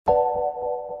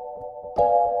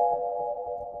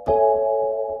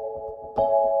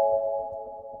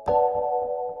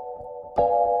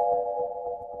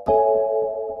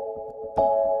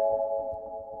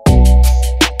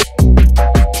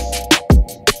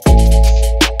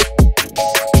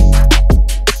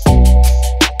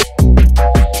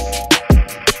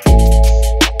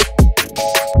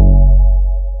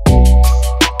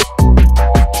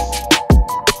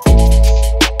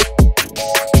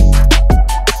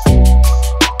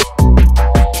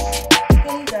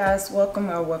welcome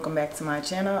or welcome back to my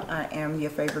channel. I am your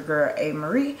favorite girl,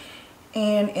 A.MaRee,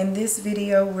 and in this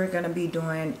video we're going to be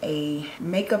doing a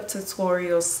makeup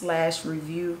tutorial slash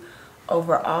review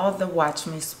over all the Watch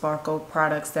Me Sparkle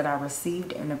products that I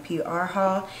received in a PR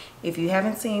haul. If you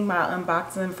haven't seen my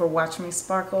unboxing for Watch Me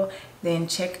Sparkle, then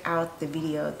check out the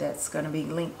video that's going to be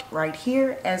linked right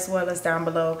here as well as down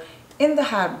below in the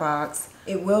hot box.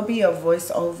 It will be a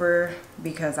voiceover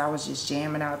because I was just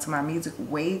jamming out to my music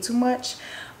way too much,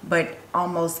 but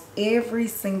almost every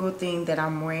single thing that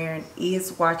I'm wearing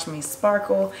is Watch Me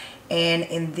Sparkle. And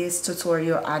in this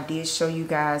tutorial I did show you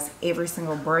guys every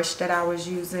single brush that I was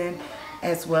using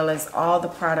as well as all the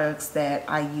products that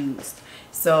I used.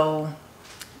 So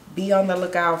be on the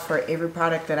lookout for every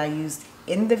product that I used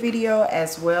in the video,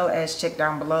 as well as check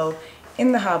down below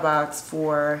in the hot box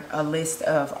for a list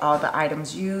of all the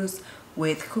items used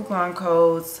with coupon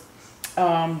codes,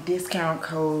 discount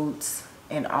codes,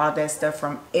 and all that stuff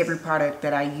from every product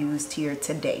that I used here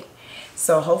today.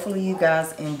 So hopefully you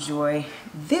guys enjoy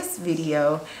this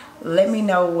video. Let me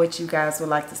know what you guys would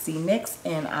like to see next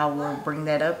and I will bring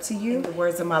that up to you. In the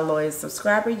words of my loyal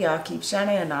subscriber, y'all keep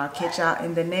shining and I'll catch y'all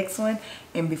in the next one.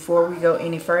 And before we go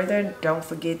any further, don't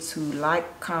forget to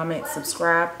like, comment,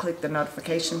 subscribe, click the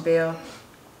notification bell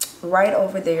right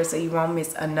over there so you won't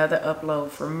miss another upload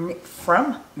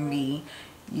from me.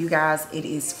 You guys, it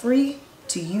is free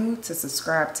to you to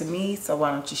subscribe to me, so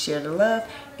why don't you share the love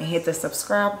and hit the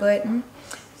subscribe button,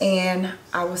 and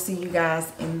I will see you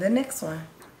guys in the next one.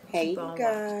 Hey you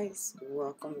guys,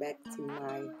 welcome back to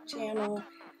my channel.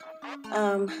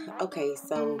 Okay,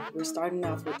 so we're starting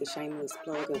off with the shameless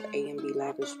plug of A.M.B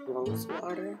Lavish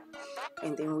Rosewater,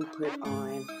 and then we put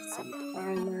on some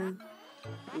primer.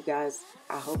 You guys,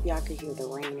 I hope y'all can hear the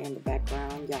rain in the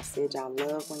background. Y'all said y'all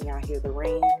love when y'all hear the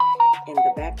rain in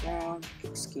the background.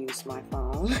 Excuse my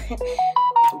phone.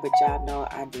 But y'all know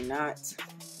I do not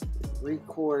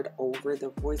record over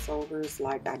the voiceovers.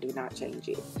 Like, I do not change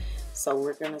it. So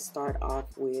we're going to start off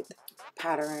with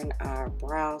powdering our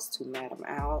brows to matte them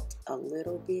out a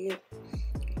little bit.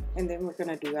 And then we're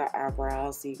going to do our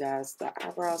eyebrows. You guys, the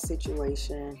eyebrow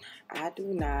situation, I do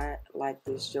not like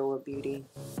this Joah Beauty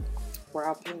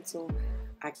brow pencil.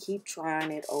 I keep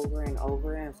trying it over and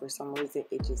over, and for some reason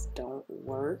it just don't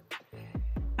work.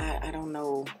 I don't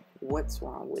know what's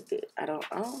wrong with it. I don't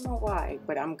know why,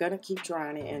 but I'm gonna keep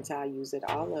trying it until I use it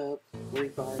all up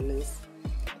regardless.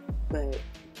 But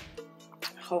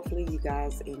hopefully you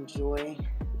guys enjoy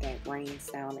that rain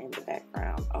sound in the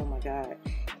background. Oh my god,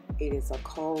 it is a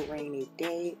cold rainy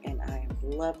day and I am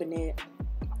loving it.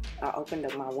 I opened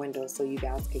up my window so you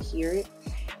guys could hear it.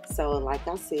 So like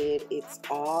I said, it's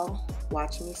all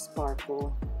Watch Me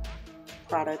Sparkle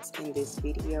products in this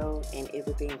video, and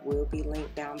everything will be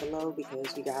linked down below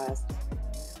because you guys,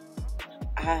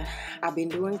 I've been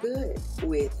doing good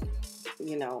with,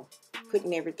 you know,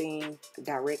 putting everything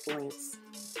direct links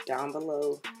down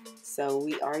below. So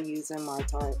we are using my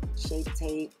Tarte Shape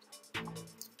Tape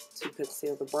to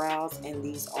conceal the brows, and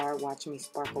these are Watch Me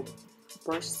Sparkle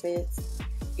brush sets.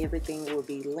 Everything will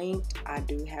be linked. I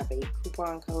do have a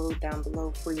coupon code down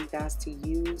below for you guys to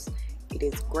use. It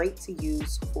is great to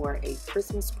use for a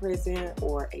Christmas present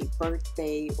or a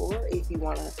birthday, or if you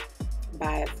want to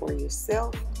buy it for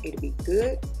yourself. It'll be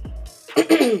good.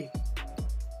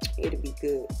 It'll be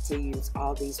good to use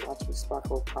all these Watch Me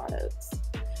Sparkle products.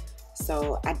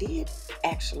 So I did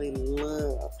actually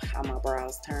love how my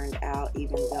brows turned out,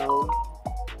 even though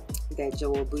that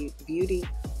Joah Beauty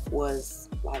was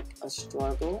like a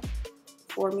struggle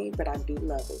for me, but I do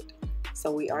love it.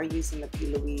 So we are using the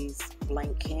P.Louise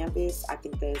blank canvas. I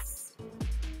think that's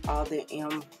all the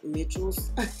M.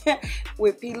 Mitchells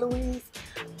with P.Louise.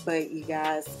 But you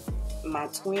guys, my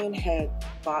twin had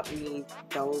bought me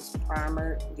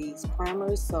these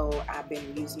primers, so I've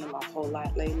been using them a whole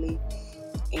lot lately,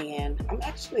 and I'm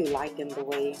actually liking the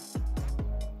way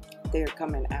they're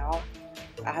coming out.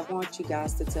 I want you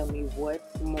guys to tell me what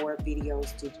more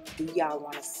videos do y'all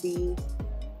want to see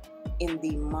in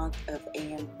the month of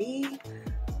A.M.B.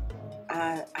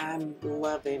 I'm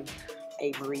loving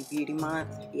A.MaRee Beauty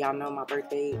Month. Y'all know my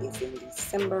birthday is in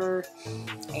December,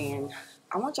 and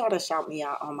I want y'all to shout me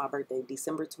out on my birthday,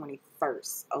 December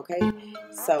 21st, okay?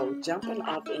 So jumping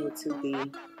off into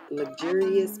the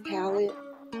Luxurious palette,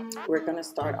 we're going to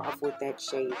start off with that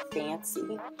shade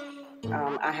Fancy.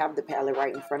 I have the palette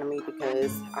right in front of me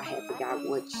because I had forgot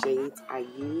what shades I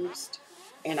used,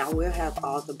 and I will have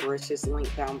all the brushes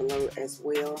linked down below as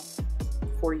well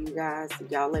for you guys.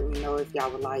 Y'all let me know if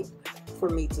y'all would like for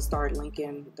me to start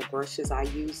linking the brushes I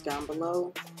use down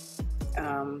below.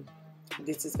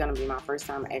 this is going to be my first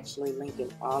time actually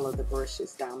linking all of the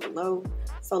brushes down below,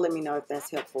 so let me know if that's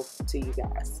helpful to you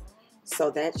guys.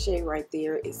 So that shade right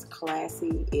there is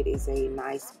classy. It is a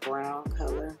nice brown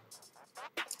color.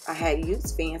 I had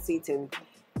used Fancy to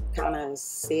kind of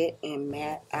set and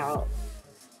matte out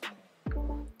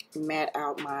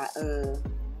my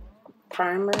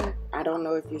primer. I don't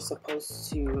know if you're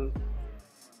supposed to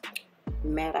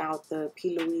matte out the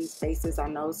P.Louise faces. I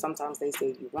know sometimes they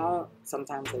say you won't,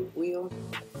 sometimes they will.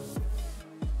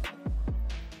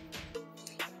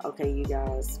 Okay, you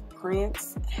guys,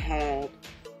 Prince had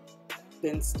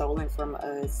been stolen from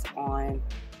us on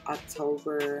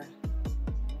October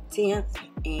 10th,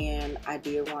 and I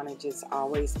did want to just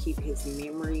always keep his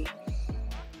memory.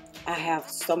 I have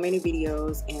so many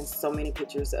videos and so many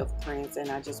pictures of Prince,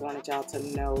 and I just wanted y'all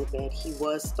to know that he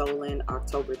was stolen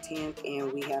October 10th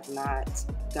and we have not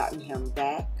gotten him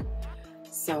back.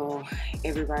 So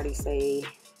everybody say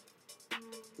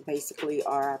basically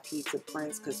RIP to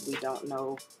Prince, because we don't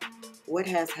know what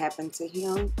has happened to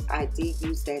him. I did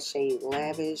use that shade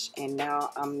Lavish, and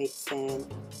now I'm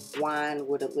mixing Wine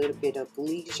with a little bit of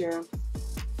Leisure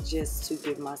just to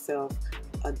give myself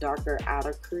a darker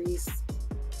outer crease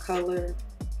color.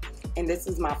 And this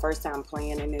is my first time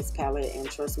playing in this palette, and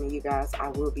trust me, you guys, I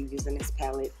will be using this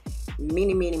palette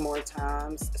many more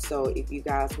times. So if you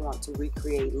guys want to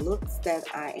recreate looks that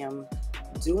I am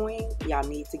doing, y'all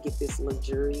need to get this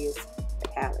luxurious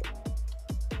palette.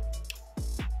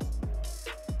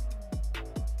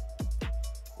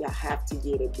 Y'all have to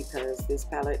get it because this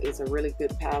palette is a really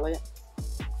good palette,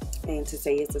 and to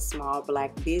say it's a small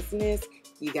black business,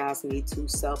 you guys need to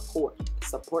support.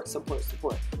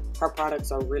 Her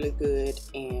products are really good,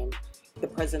 and the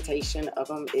presentation of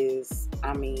them is,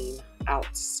 I mean,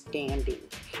 outstanding.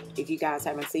 If you guys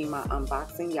haven't seen my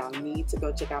unboxing, y'all need to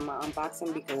go check out my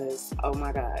unboxing, because oh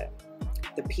my god,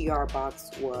 the PR box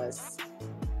was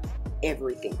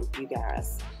everything, you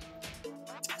guys.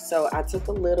 So I took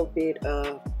a little bit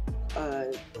of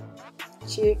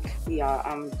Chick, y'all,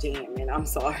 I'm jamming, I'm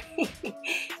sorry.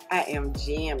 I am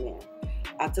jamming.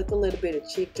 I took a little bit of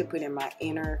Chick to put in my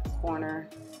inner corner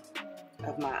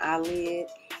of my eyelid,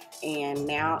 and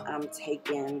now I'm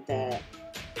taking that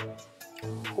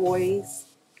Poise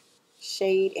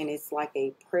shade, and it's like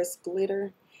a pressed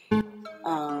glitter.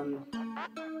 I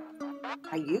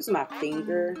use my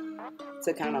finger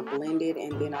to kind of blend it,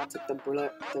 and then I took the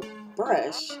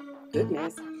brush,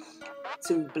 goodness,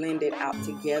 to blend it out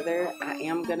together. I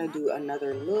am gonna do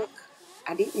another look.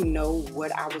 I didn't know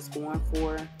what I was going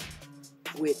for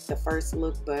with the first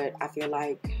look, but I feel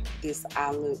like this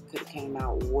eye look could have came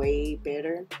out way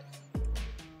better.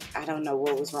 I don't know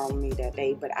what was wrong with me that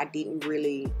day, but I didn't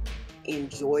really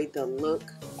enjoy the look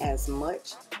as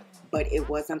much. But it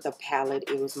wasn't the palette,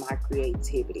 it was my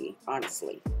creativity,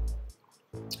 honestly.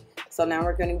 So now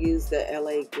we're going to use the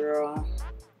LA Girl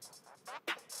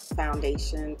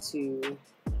foundation to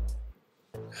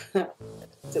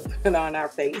put on our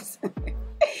face.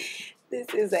 This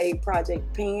is a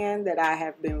project pan that I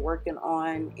have been working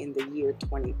on in the year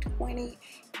 2020.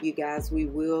 You guys, we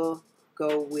will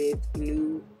go with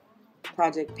new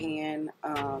project pan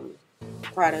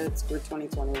products for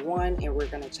 2021, and we're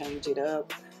going to change it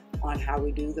up on how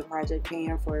we do the project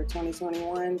pan for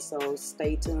 2021. So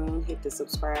stay tuned, hit the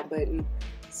subscribe button,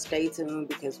 stay tuned,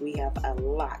 because we have a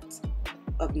lot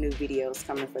of new videos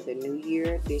coming for the new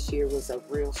year. This year was a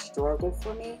real struggle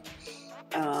for me.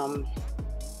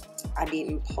 I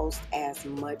didn't post as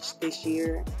much this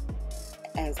year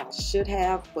as I should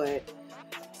have, but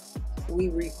we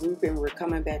regroup and we're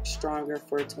coming back stronger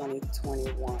for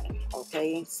 2021.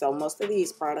 Okay, so most of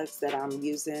these products that I'm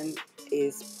using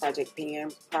is project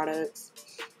pan products,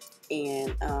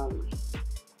 and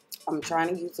I'm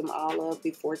trying to use them all up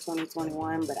before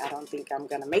 2021, but I don't think I'm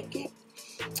gonna make it.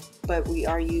 But we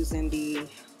are using the,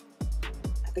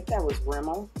 I think that was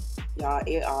Rimmel, y'all,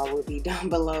 it all will be down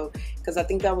below, because I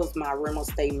think that was my Rimmel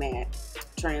Stay Matte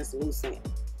Translucent.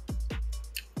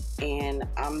 And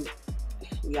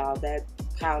y'all, that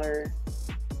powder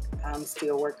I'm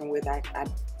still working with. I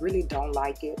really don't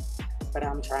like it, but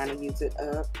I'm trying to use it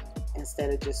up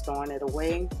instead of just throwing it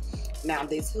away. Now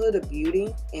this Huda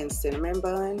Beauty in Cinnamon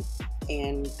Bun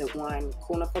and the one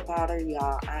Cunifer powder,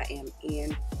 y'all, I am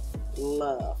in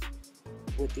love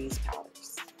with these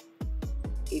powders.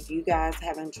 If you guys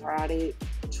haven't tried it,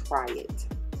 try it.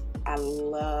 I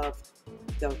love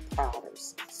the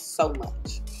powders so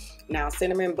much. Now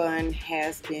Cinnamon Bun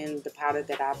has been the powder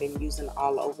that I've been using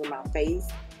all over my face.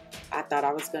 I thought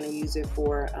I was going to use it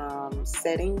for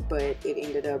setting, but it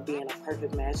ended up being a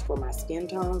perfect match for my skin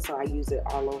tone, so I use it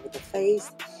all over the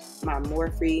face. My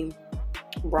Morphe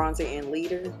bronzer in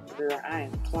leader. Girl, I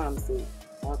am clumsy.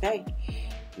 Okay,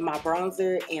 my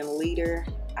bronzer in leader,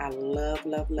 I love,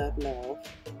 love, love, love.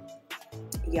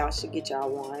 Y'all should get y'all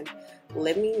one.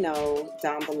 Let me know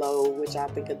down below what y'all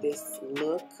think of this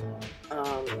look.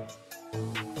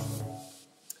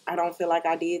 I don't feel like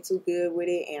I did too good with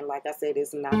it, and like I said,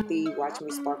 it's not the Watch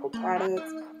Me Sparkle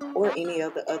products or any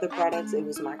of the other products. It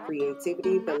was my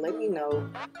creativity, but let me know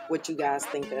what you guys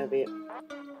think of it.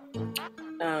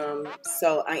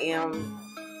 So I am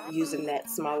using that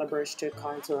smaller brush to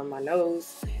contour my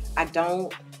nose. I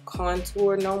don't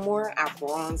contour no more. I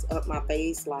bronze up my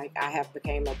face. Like, I have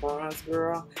became a bronze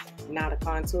girl, not a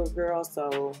contour girl,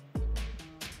 so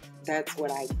that's what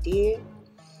I did.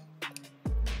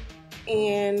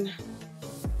 And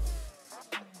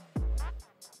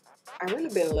I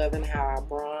really been loving how I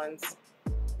bronze,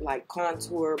 like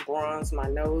contour, bronze my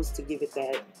nose to give it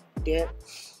that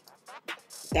depth.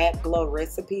 That glow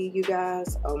recipe, you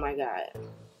guys, oh my God,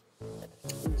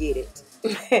 get it.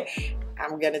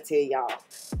 I'm gonna tell y'all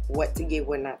what to get,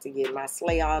 what not to get. My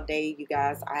slay all day, you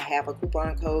guys. I have a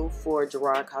coupon code for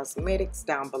Gerard Cosmetics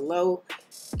down below.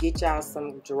 Get y'all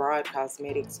some Gerard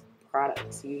Cosmetics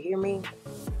products, you hear me?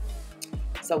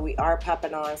 So we are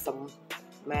popping on some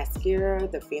mascara,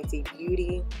 the Fenty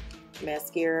Beauty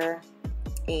mascara,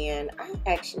 and I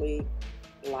actually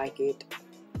like it.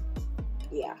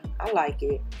 Yeah, I like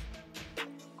it.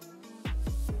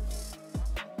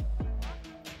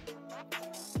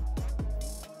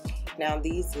 Now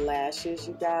these lashes,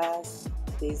 you guys,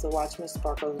 these are Watch Me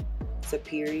Sparkle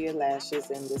Superior lashes,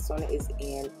 and this one is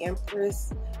in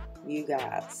Empress. You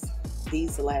guys,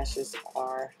 these lashes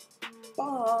are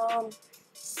bomb.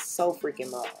 So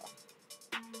freaking bomb.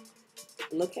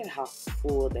 Look at how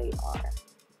full they are.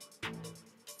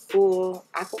 Full.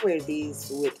 I could wear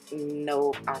these with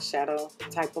no eyeshadow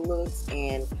type of looks,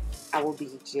 and I will be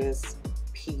just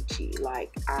peachy.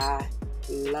 Like, I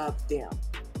love them.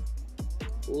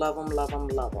 Love them, love them,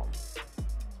 love them.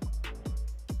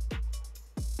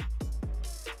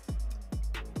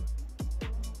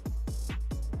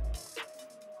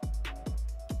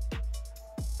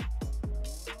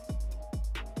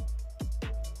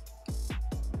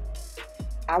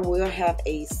 I will have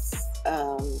a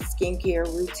skincare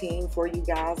routine for you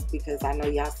guys, because I know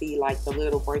y'all see like the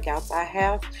little breakouts I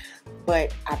have,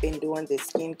 but I've been doing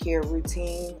this skincare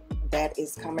routine that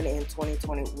is coming in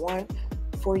 2021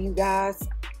 for you guys.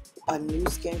 A new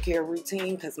skincare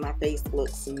routine, because my face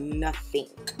looks nothing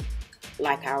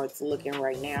like how it's looking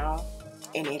right now,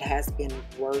 and it has been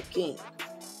working.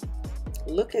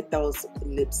 Look at those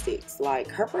lipsticks. Like,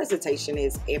 her presentation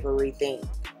is everything,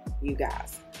 you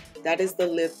guys. That is the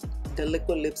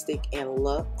liquid lipstick in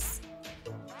Luxe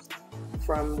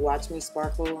from Watch Me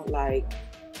Sparkle. Like,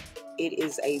 it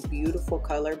is a beautiful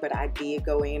color, but I did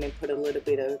go in and put a little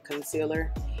bit of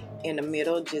concealer in the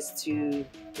middle just to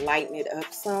lighten it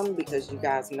up some, because you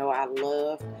guys know I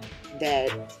love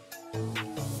that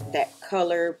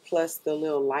color plus the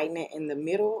little lightening in the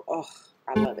middle. Oh,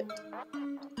 I love it.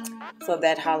 So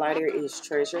that highlighter is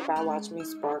Treasure by Watch Me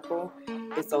Sparkle.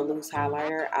 It's a loose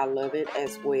highlighter. I love it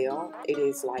as well. It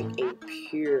is like a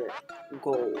pure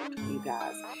gold, you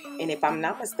guys. And if I'm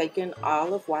not mistaken,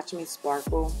 all of Watch Me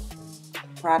Sparkle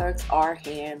products are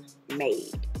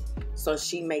handmade. So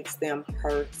she makes them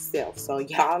herself. So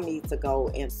y'all need to go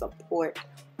and support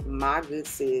my good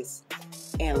sis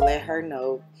and let her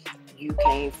know you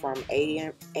came from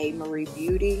A.MaRee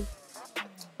Beauty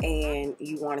and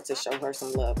you wanted to show her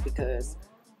some love, because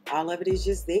all of it is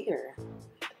just there.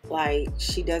 Like,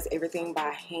 she does everything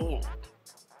by hand.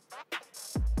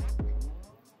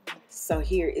 So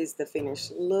here is the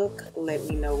finished look. Let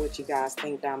me know what you guys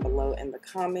think down below in the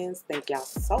comments. Thank y'all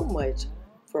so much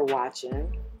for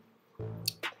watching.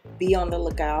 Be on the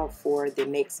lookout for the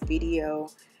next video.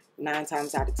 9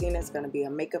 times out of 10 it's going to be a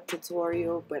makeup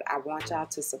tutorial, but I want y'all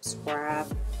to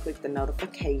subscribe, click the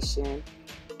notification,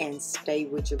 and stay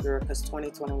with your girl, because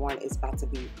 2021 is about to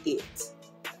be it.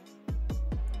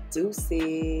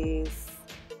 Deuces.